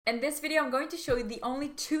In this video, I'm going to show you the only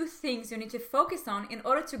 2 things you need to focus on in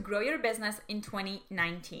order to grow your business in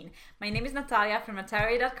 2019. My name is Natalia from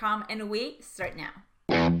natalia.com and we start now.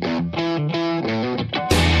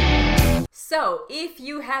 So, if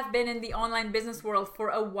you have been in the online business world for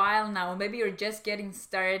a while now, maybe you're just getting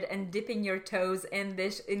started and dipping your toes in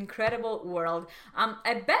this incredible world,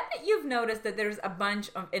 I bet that you've noticed that there's a bunch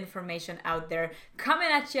of information out there coming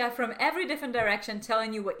at you from every different direction,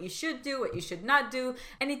 telling you what you should do, what you should not do,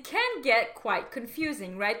 and it can get quite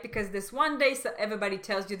confusing, right? Because this one day, so everybody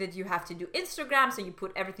tells you that you have to do Instagram, so you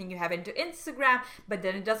put everything you have into Instagram, but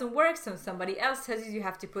then it doesn't work, so somebody else tells you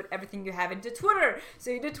have to put everything you have into Twitter, so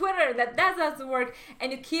you do Twitter, that doesn't work,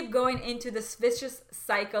 and you keep going into this vicious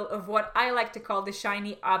cycle of what I like to call the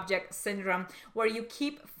shiny object syndrome, where you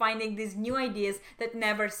keep finding these new ideas that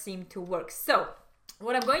never seem to work. So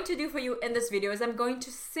what I'm going to do for you in this video is I'm going to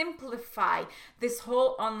simplify this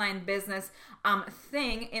whole online business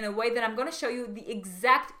thing in a way that I'm going to show you the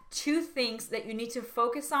exact 2 things that you need to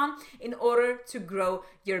focus on in order to grow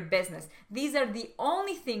your business. These are the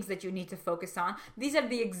only things that you need to focus on. These are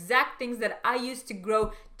the exact things that I used to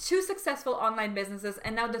grow 2 successful online businesses,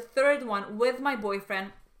 and now the 3rd one with my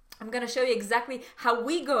boyfriend. I'm going to show you exactly how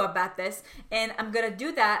we go about this, and I'm going to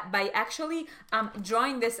do that by actually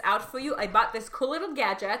drawing this out for you. I bought this cool little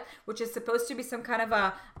gadget, which is supposed to be some kind of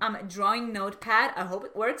a drawing notepad. I hope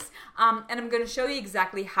it works, and I'm going to show you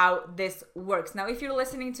exactly how this works. Now, if you're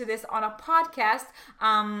listening to this on a podcast,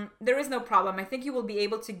 there is no problem. I think you will be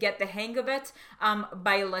able to get the hang of it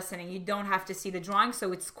by listening. You don't have to see the drawing,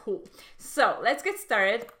 so it's cool. So let's get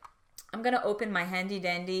started. I'm going to open my handy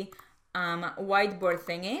dandy whiteboard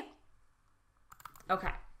thingy.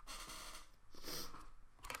 Okay.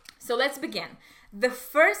 So let's begin. The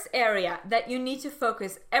first area that you need to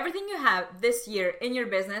focus everything you have this year in your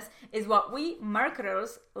business is what we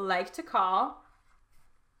marketers like to call,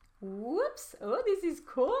 whoops, oh, this is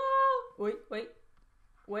cool. Wait.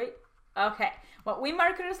 Okay, what we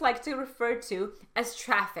marketers like to refer to as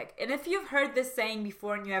traffic. And if you've heard this saying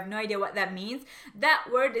before and you have no idea what that means, that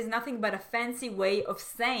word is nothing but a fancy way of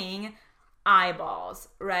saying eyeballs,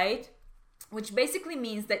 right? Which basically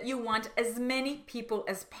means that you want as many people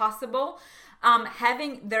as possible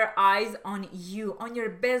having their eyes on you, on your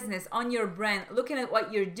business, on your brand, looking at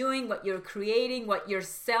what you're doing, what you're creating, what you're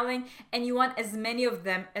selling, and you want as many of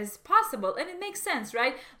them as possible. And it makes sense,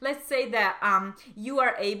 right? Let's say that you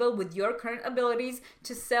are able, with your current abilities,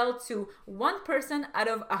 to sell to 1 person out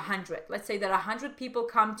of 100. Let's say that 100 people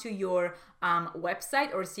come to your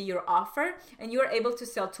website or see your offer, and you're able to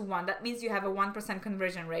sell to 1. That means you have a 1%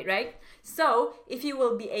 conversion rate, right? So if you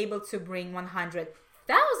will be able to bring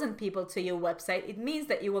 100,000 people to your website, it means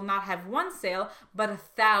that you will not have 1 sale, but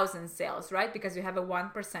 1,000 sales, right? Because you have a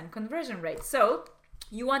 1% conversion rate. So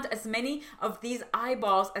you want as many of these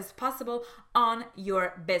eyeballs as possible on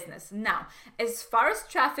your business. Now, as far as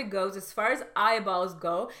traffic goes, as far as eyeballs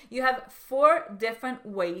go, you have 4 different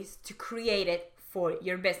ways to create it for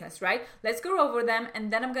your business, right? Let's go over them,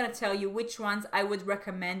 and then I'm going to tell you which ones I would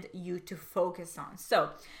recommend you to focus on. So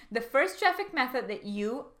the first traffic method that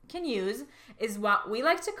you can use is what we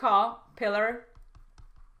like to call pillar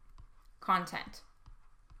content.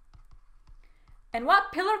 And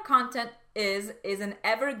what pillar content is an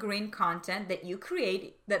evergreen content that you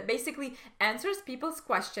create that basically answers people's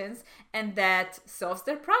questions and that solves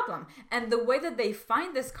their problem. And the way that they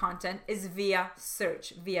find this content is via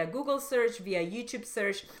search, via Google search, via YouTube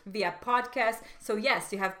search, via podcast. So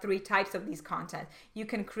yes, you have 3 types of these content. You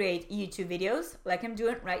can create YouTube videos like I'm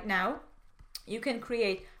doing right now. You can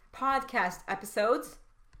create podcast episodes,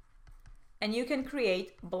 and you can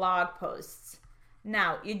create blog posts.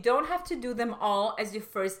 Now, you don't have to do them all as you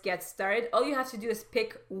first get started. All you have to do is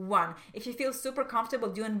pick one. If you feel super comfortable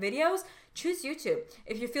doing videos, choose YouTube.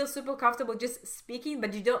 If you feel super comfortable just speaking,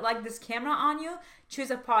 but you don't like this camera on you,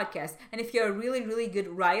 choose a podcast. And if you're a really, really good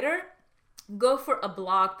writer, go for a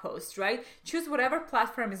blog post, right? Choose whatever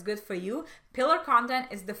platform is good for you. Pillar content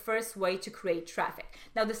is the first way to create traffic.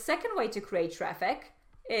 Now, the second way to create traffic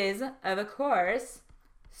is, of course,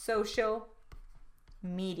 social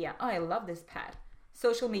media. Oh, I love this pad.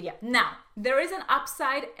 Social media. Now, there is an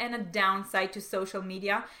upside and a downside to social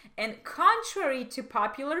media, and contrary to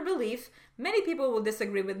popular belief, many people will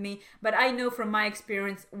disagree with me, but I know from my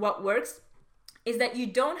experience what works is that you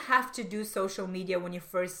don't have to do social media when you're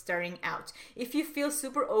first starting out. If you feel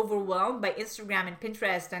super overwhelmed by Instagram and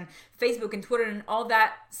Pinterest and Facebook and Twitter and all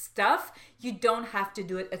that stuff, you don't have to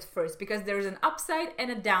do it at first, because there's an upside and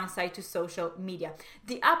a downside to social media.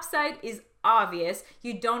 The upside is obvious.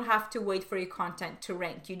 You don't have to wait for your content to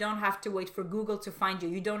rank. You don't have to wait for Google to find you.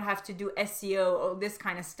 You don't have to do SEO or this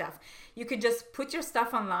kind of stuff. You could just put your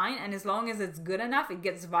stuff online, and as long as it's good enough, it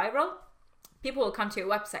gets viral, people will come to your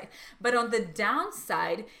website. But on the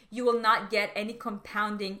downside, you will not get any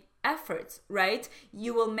compounding efforts, right?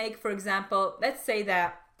 You will make, for example, let's say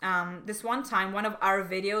that this one time, one of our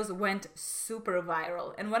videos went super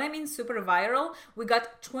viral. And what I mean super viral, we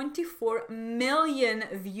got 24 million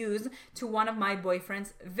views to one of my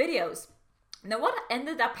boyfriend's videos. Now, what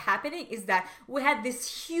ended up happening is that we had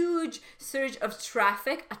this huge surge of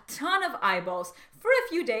traffic, a ton of eyeballs for a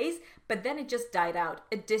few days, but then it just died out.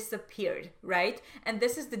 It disappeared, right? And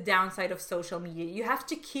this is the downside of social media. You have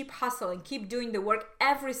to keep hustling, keep doing the work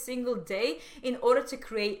every single day in order to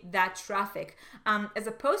create that traffic. As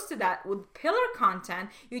opposed to that, with pillar content,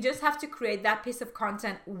 you just have to create that piece of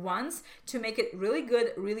content once to make it really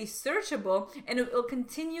good, really searchable, and it will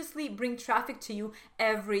continuously bring traffic to you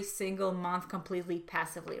every single month completely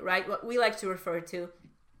passively, right? What we like to refer to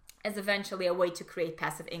as eventually a way to create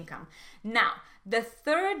passive income. Now, the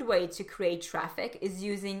third way to create traffic is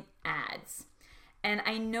using ads. And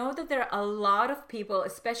I know that there are a lot of people,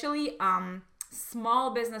 especially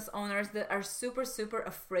small business owners, that are super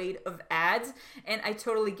afraid of ads. And I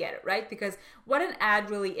totally get it, right? Because what an ad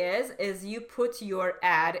really is you put your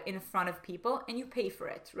ad in front of people and you pay for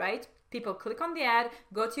it, right? People click on the ad,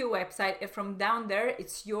 go to your website, and from down there,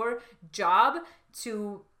 it's your job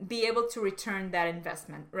to be able to return that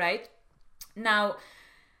investment, right? Now,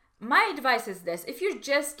 my advice is this: if you're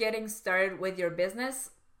just getting started with your business,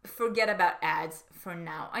 forget about ads for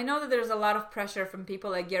now. I know that there's a lot of pressure from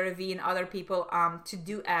people like Gary Vee and other people to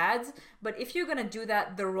do ads, but if you're gonna do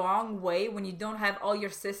that the wrong way, when you don't have all your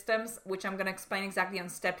systems, which I'm gonna explain exactly on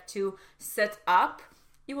step 2, set up,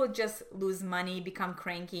 you will just lose money, become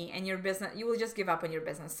cranky, and your business, you will just give up on your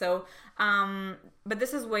business. So, but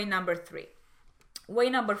this is way number 3. Way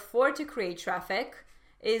number 4 to create traffic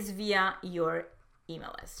is via your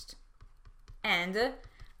email list. And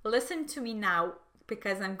listen to me now,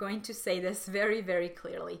 because I'm going to say this very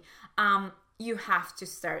clearly. You have to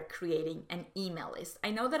start creating an email list.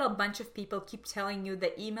 I know that a bunch of people keep telling you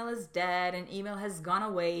that email is dead and email has gone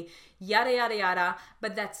away, yada yada yada,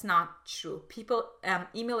 but that's not true.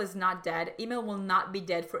 Email is not dead. Email will not be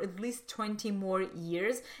dead for at least 20 more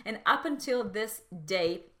years. And up until this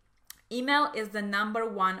day, email is the number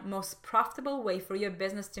 1 most profitable way for your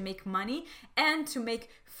business to make money and to make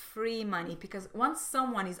free money, because once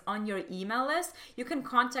someone is on your email list, you can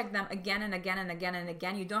contact them again and again and again and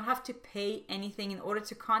again. You don't have to pay anything in order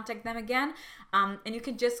to contact them again, and you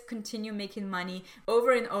can just continue making money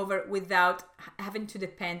over and over without having to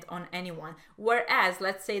depend on anyone. Whereas,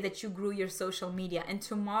 let's say that you grew your social media and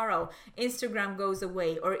tomorrow Instagram goes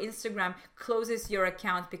away or Instagram closes your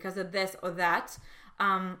account because of this or that,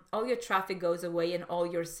 all your traffic goes away and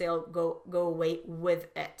all your sales go away with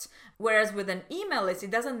it. Whereas with an email list, it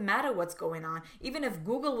doesn't matter what's going on. Even if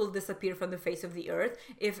Google will disappear from the face of the earth,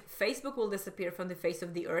 if Facebook will disappear from the face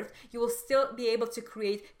of the earth, you will still be able to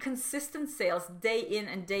create consistent sales day in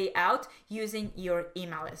and day out using your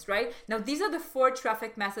email list, right? Now, these are the 4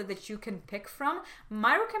 traffic methods that you can pick from.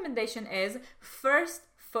 My recommendation is first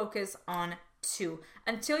focus on 2.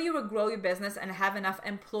 Until you will grow your business and have enough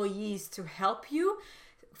employees to help you,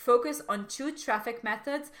 focus on 2 traffic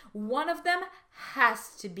methods. One of them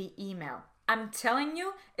has to be email. I'm telling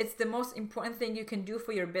you, it's the most important thing you can do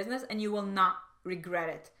for your business, and you will not regret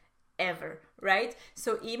it ever, right?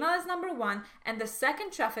 So email is number 1. And the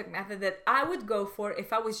second traffic method that I would go for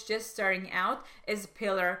if I was just starting out is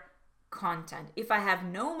pillar content. If I have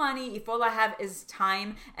no money, if all I have is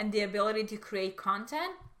time and the ability to create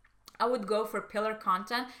content, I would go for pillar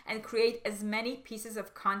content and create as many pieces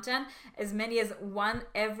of content, as many as 1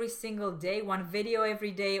 every single day, 1 video every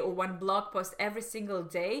day, or 1 blog post every single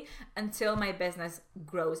day until my business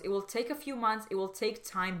grows. It will take a few months, it will take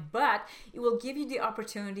time, but it will give you the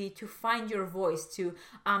opportunity to find your voice, to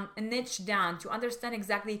niche down, to understand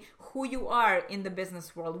exactly who you are in the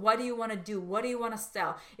business world. What do you want to do? What do you want to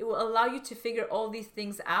sell? It will allow you to figure all these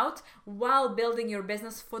things out while building your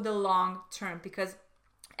business for the long term, because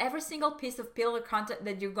every single piece of pillar content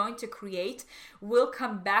that you're going to create will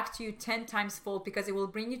come back to you 10 times fold, because it will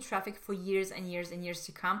bring you traffic for years and years and years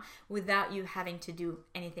to come without you having to do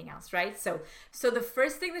anything else, right? So the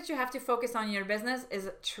first thing that you have to focus on in your business is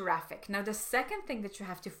traffic. Now, the second thing that you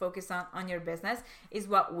have to focus on your business is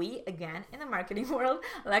what we, again, in the marketing world,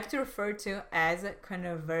 like to refer to as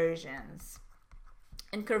conversions.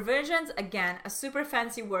 And conversions, again, a super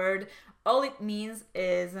fancy word. All it means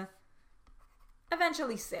is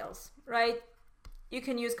eventually sales, right? You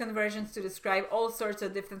can use conversions to describe all sorts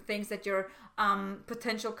of different things that your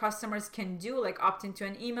potential customers can do, like opt into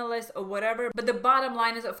an email list or whatever. But the bottom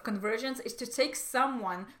line of conversions is to take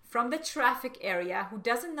someone from the traffic area who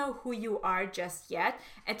doesn't know who you are just yet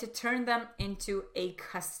and to turn them into a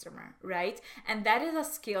customer, right? And that is a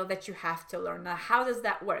skill that you have to learn. Now, how does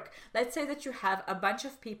that work? Let's say that you have a bunch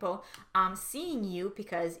of people seeing you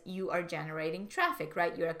because you are generating traffic,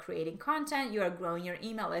 right? You are creating content, you are growing your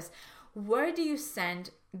email list. Where do you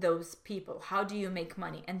send those people? How do you make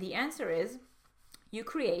money? And the answer is you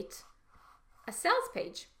create a sales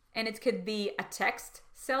page. And it could be a text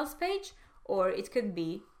sales page or it could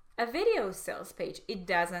be a video sales page. It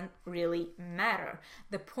doesn't really matter.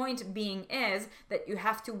 The point being is that you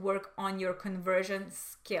have to work on your conversion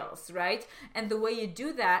skills, right? And the way you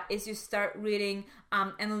do that is you start reading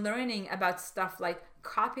and learning about stuff like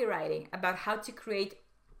copywriting, about how to create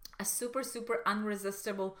a super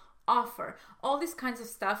unresistible offer. All these kinds of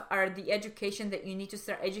stuff are the education that you need to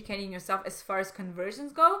start educating yourself as far as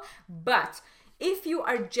conversions go. But if you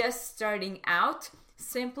are just starting out,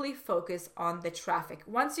 simply focus on the traffic.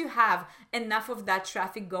 Once you have enough of that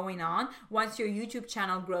traffic going on, once your YouTube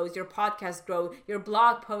channel grows, your podcast grows, your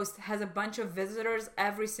blog post has a bunch of visitors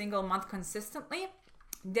every single month consistently,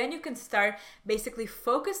 then you can start basically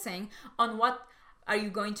focusing on what are you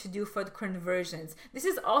going to do for the conversions. This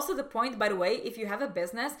is also the point, by the way, if you have a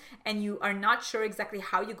business and you are not sure exactly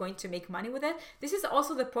how you're going to make money with it, this is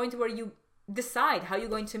also the point where you decide how you're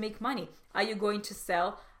going to make money. Are you going to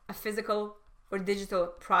sell a physical or digital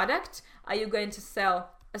product? Are you going to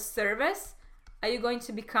sell a service? Are you going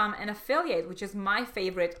to become an affiliate, which is my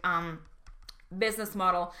favorite business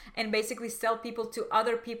model, and basically sell people to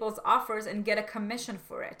other people's offers and get a commission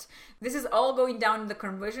for it? This is all going down in the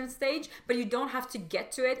conversion stage, but you don't have to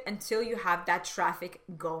get to it until you have that traffic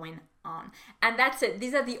going on. And that's it.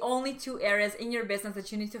 These are the only two areas in your business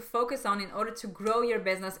that you need to focus on in order to grow your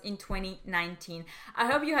business in 2019. I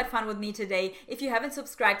hope you had fun with me today. If you haven't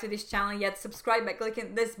subscribed to this channel yet, subscribe by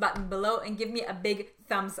clicking this button below and give me a big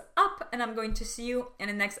thumbs up. And I'm going to see you in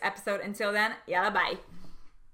the next episode. Until then, yalla bye.